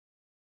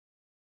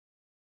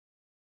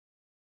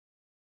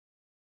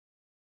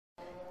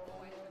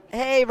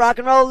Hey, Rock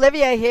and Roll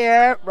Olivia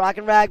here, Rock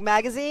and Rag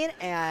Magazine,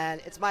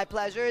 and it's my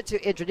pleasure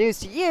to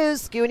introduce to you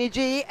Scoonie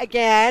G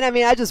again. I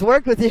mean, I just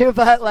worked with you,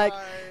 but like,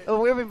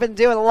 we've been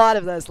doing a lot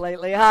of this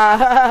lately,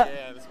 huh?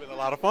 Yeah, it's been a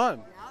lot of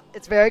fun.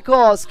 It's very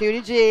cool.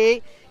 Scoonie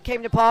G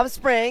came to Palm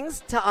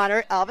Springs to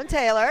honor Alvin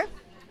Taylor,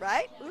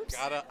 right? Oops.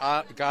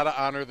 Gotta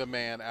honor the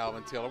man,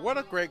 Alvin Taylor. What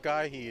a great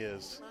guy he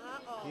is.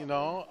 You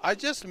know, I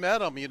just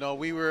met him. You know,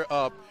 we were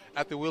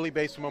at the Willie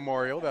Bass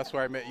Memorial. That's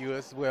where I met you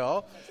as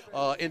well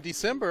in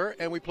December,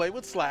 and we played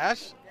with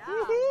Slash. Yeah.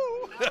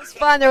 It was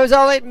fun. There was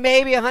only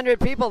maybe 100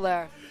 people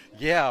there.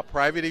 Yeah,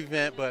 private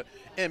event, but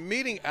and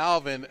meeting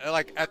Alvin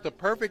like at the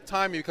perfect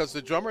time because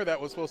the drummer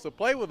that was supposed to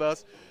play with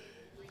us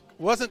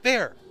wasn't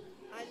there.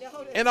 I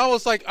noticed. And I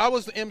was like, I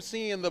was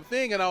emceeing the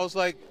thing, and I was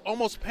like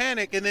almost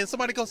panicked, and then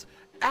somebody goes,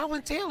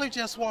 Alvin Taylor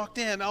just walked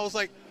in. I was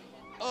like,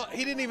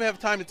 he didn't even have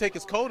time to take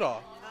his coat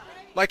off.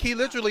 Like, he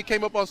literally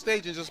came up on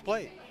stage and just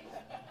played.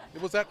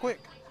 It was that quick.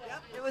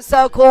 Yep, it was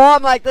so cool.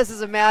 I'm like, this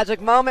is a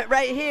magic moment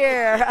right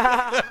here.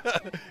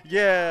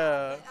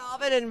 Yeah.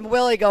 Alvin and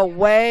Willie go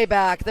way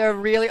back. They're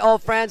really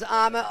old friends.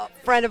 I'm a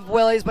friend of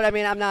Willie's, but I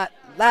mean, I'm not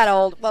that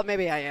old. Well,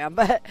 maybe I am.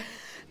 But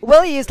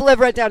Willie used to live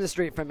right down the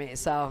street from me,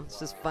 so it's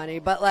just funny.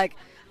 But, like,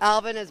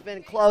 Alvin has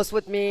been close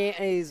with me,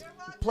 and he's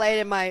played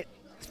in my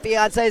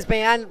fiance's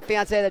band,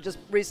 fiance that just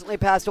recently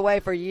passed away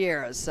for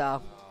years,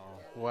 so.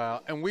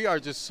 Wow, and we are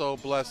just so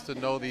blessed to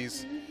know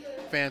these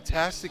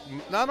fantastic,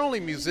 not only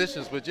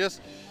musicians, but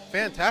just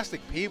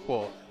fantastic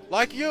people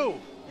like you.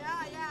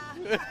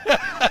 Yeah.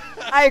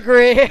 I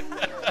agree.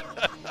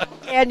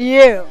 And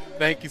you.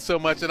 Thank you so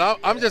much, and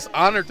I'm just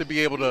honored to be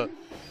able to,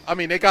 I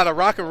mean, they got a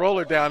rock and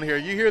roller down here.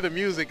 You hear the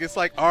music, it's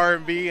like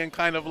R&B and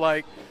kind of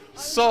like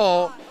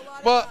soul,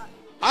 but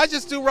I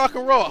just do rock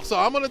and roll, so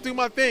I'm going to do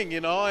my thing,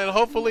 you know, and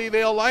hopefully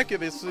they'll like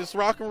it. It's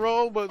rock and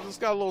roll, but it's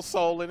got a little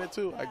soul in it,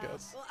 too, I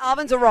guess. Well,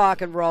 Alvin's a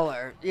rock and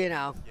roller, you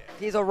know.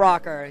 He's a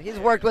rocker. He's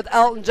worked with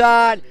Elton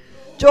John,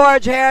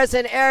 George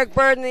Harrison, Eric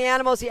Burdon, the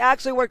Animals. He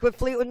actually worked with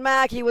Fleetwood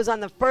Mac. He was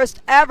on the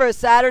first ever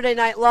Saturday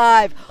Night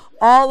Live.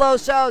 All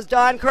those shows,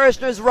 Don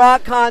Kirshner's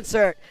rock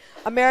concert,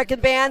 American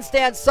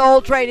Bandstand,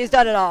 Soul Train. He's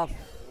done it all.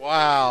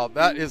 Wow,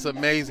 that is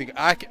amazing.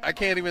 I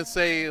can't even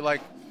say, like,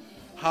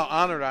 how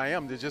honored I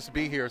am to just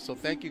be here. So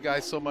thank you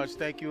guys so much.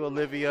 Thank you,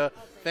 Olivia.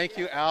 Thank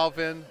you,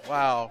 Alvin.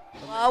 Wow.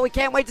 Well, we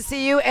can't wait to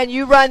see you. And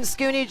you run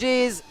Scoonie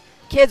G's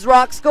Kids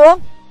Rock School?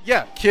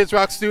 Yeah, Kids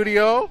Rock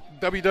Studio,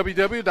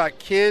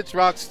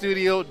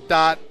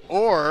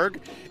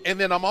 www.kidsrockstudio.org. And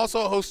then I'm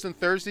also hosting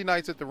Thursday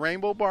nights at the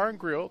Rainbow Bar and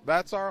Grill.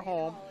 That's our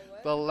home.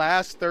 The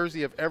last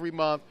Thursday of every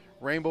month.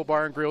 Rainbow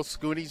Bar and Grill,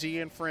 Scoonie G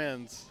and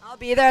Friends. I'll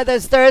be there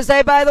this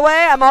Thursday, by the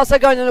way. I'm also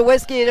going to the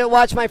Whiskey to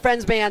watch my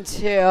friend's band,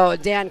 too,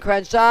 Dan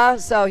Crenshaw.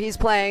 So he's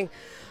playing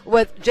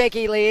with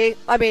Jakey Lee.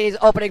 I mean, he's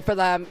opening for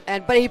them.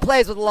 But he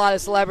plays with a lot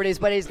of celebrities,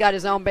 but he's got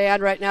his own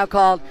band right now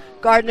called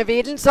Garden of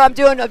Eden. So I'm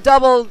doing a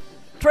double,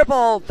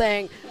 triple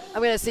thing.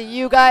 I'm going to see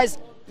you guys,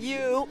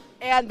 you,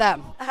 and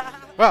them.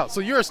 Wow, so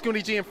you're a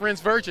Scoonie G and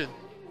Friends virgin.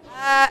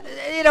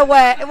 In a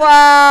way.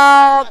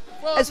 Well,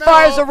 as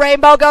far as the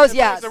rainbow goes,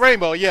 yes. The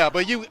rainbow, yeah,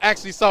 but you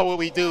actually saw what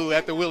we do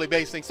at the Willie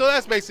Bass thing. So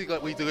that's basically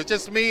what we do. It's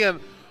just me and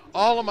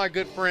all of my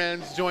good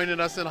friends joining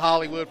us in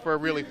Hollywood for a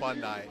really fun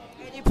night.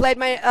 And you played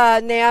my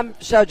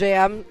NAMM show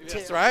jam, too.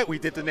 That's right. We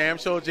did the NAMM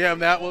show jam.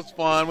 That was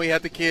fun. We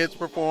had the kids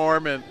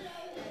perform, and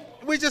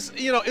we just,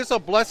 you know, it's a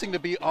blessing to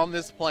be on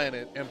this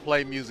planet and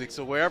play music.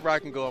 So wherever I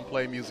can go and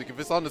play music, if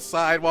it's on the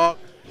sidewalk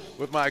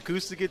with my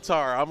acoustic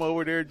guitar, I'm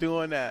over there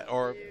doing that,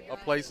 or a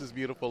place as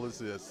beautiful as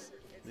this.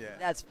 Yeah.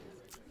 That's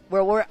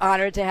where we're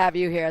honored to have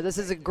you here. This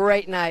is a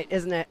great night,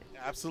 isn't it?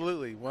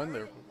 Absolutely.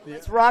 Wonderful. Yeah.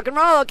 Let's rock and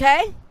roll,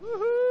 okay?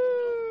 Woo-hoo.